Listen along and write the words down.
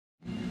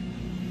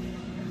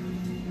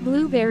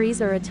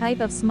Blueberries are a type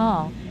of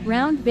small,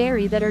 round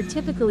berry that are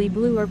typically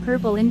blue or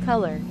purple in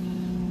color.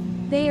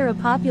 They are a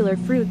popular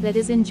fruit that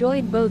is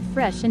enjoyed both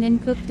fresh and in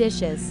cooked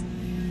dishes.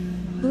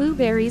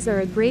 Blueberries are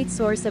a great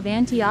source of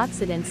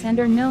antioxidants and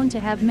are known to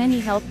have many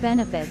health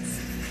benefits.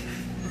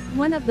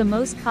 One of the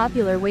most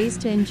popular ways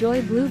to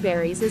enjoy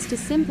blueberries is to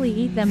simply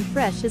eat them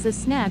fresh as a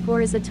snack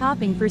or as a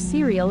topping for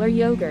cereal or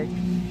yogurt.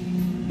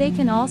 They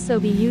can also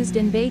be used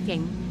in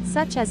baking,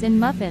 such as in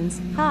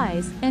muffins,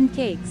 pies, and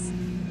cakes.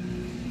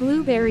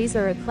 Blueberries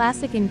are a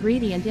classic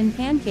ingredient in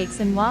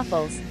pancakes and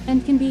waffles,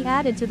 and can be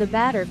added to the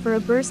batter for a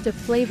burst of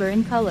flavor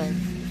and color.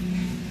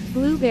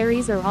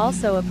 Blueberries are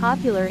also a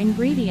popular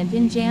ingredient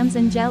in jams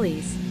and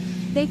jellies.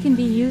 They can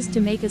be used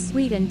to make a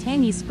sweet and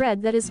tangy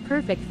spread that is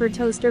perfect for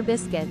toast or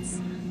biscuits.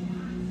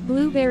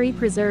 Blueberry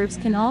preserves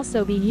can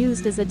also be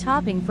used as a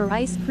topping for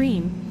ice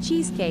cream,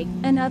 cheesecake,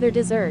 and other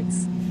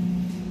desserts.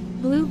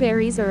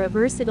 Blueberries are a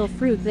versatile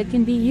fruit that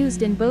can be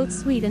used in both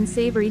sweet and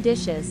savory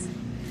dishes.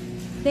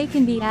 They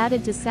can be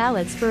added to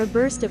salads for a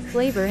burst of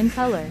flavor and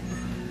color.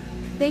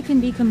 They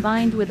can be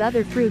combined with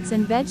other fruits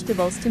and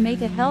vegetables to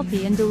make a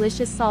healthy and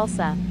delicious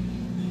salsa.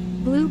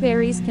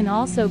 Blueberries can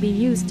also be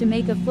used to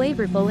make a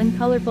flavorful and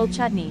colorful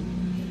chutney.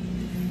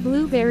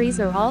 Blueberries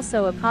are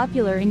also a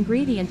popular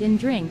ingredient in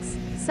drinks,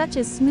 such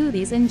as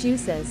smoothies and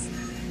juices.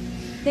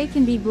 They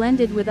can be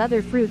blended with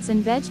other fruits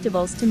and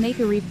vegetables to make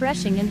a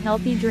refreshing and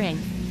healthy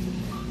drink.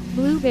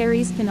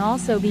 Blueberries can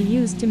also be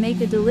used to make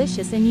a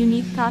delicious and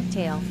unique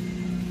cocktail.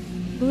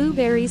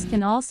 Blueberries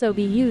can also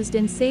be used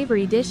in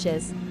savory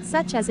dishes,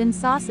 such as in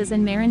sauces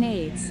and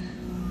marinades.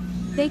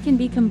 They can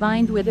be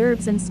combined with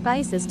herbs and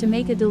spices to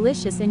make a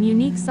delicious and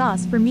unique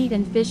sauce for meat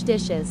and fish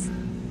dishes.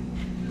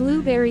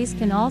 Blueberries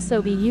can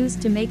also be used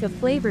to make a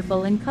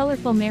flavorful and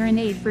colorful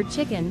marinade for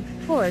chicken,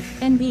 pork,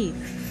 and beef.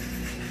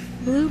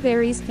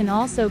 Blueberries can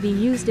also be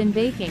used in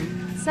baking,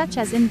 such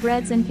as in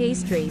breads and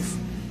pastries.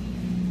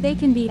 They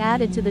can be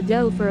added to the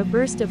dough for a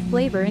burst of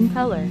flavor and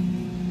color.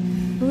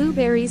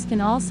 Blueberries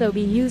can also be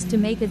used to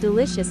make a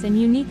delicious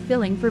and unique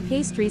filling for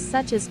pastries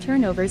such as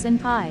turnovers and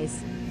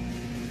pies.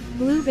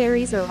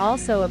 Blueberries are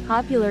also a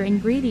popular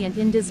ingredient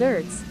in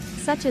desserts,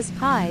 such as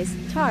pies,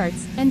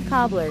 tarts, and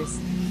cobblers.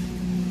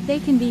 They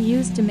can be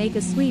used to make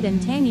a sweet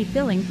and tangy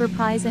filling for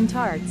pies and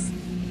tarts.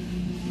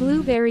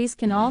 Blueberries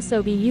can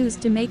also be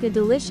used to make a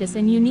delicious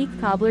and unique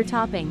cobbler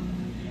topping.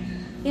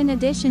 In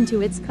addition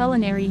to its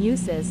culinary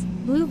uses,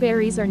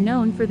 blueberries are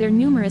known for their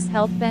numerous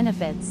health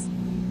benefits.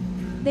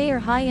 They are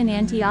high in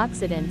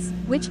antioxidants,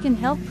 which can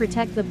help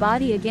protect the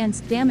body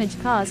against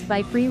damage caused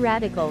by free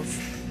radicals.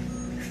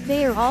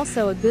 They are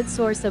also a good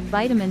source of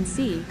vitamin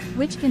C,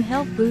 which can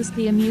help boost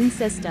the immune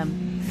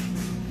system.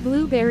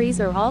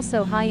 Blueberries are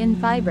also high in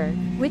fiber,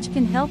 which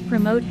can help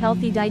promote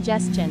healthy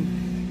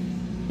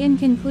digestion. In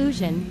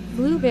conclusion,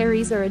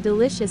 blueberries are a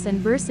delicious and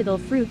versatile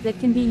fruit that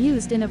can be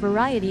used in a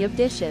variety of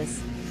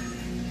dishes.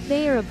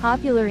 They are a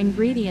popular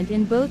ingredient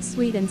in both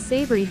sweet and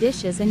savory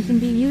dishes and can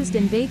be used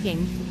in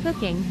baking,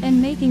 cooking,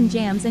 and making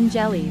jams and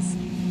jellies.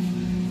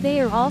 They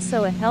are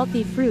also a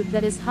healthy fruit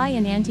that is high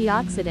in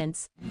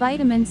antioxidants,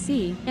 vitamin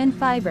C, and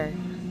fiber.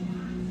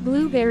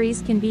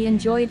 Blueberries can be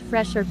enjoyed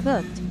fresh or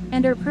cooked,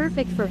 and are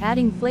perfect for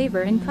adding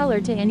flavor and color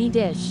to any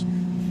dish.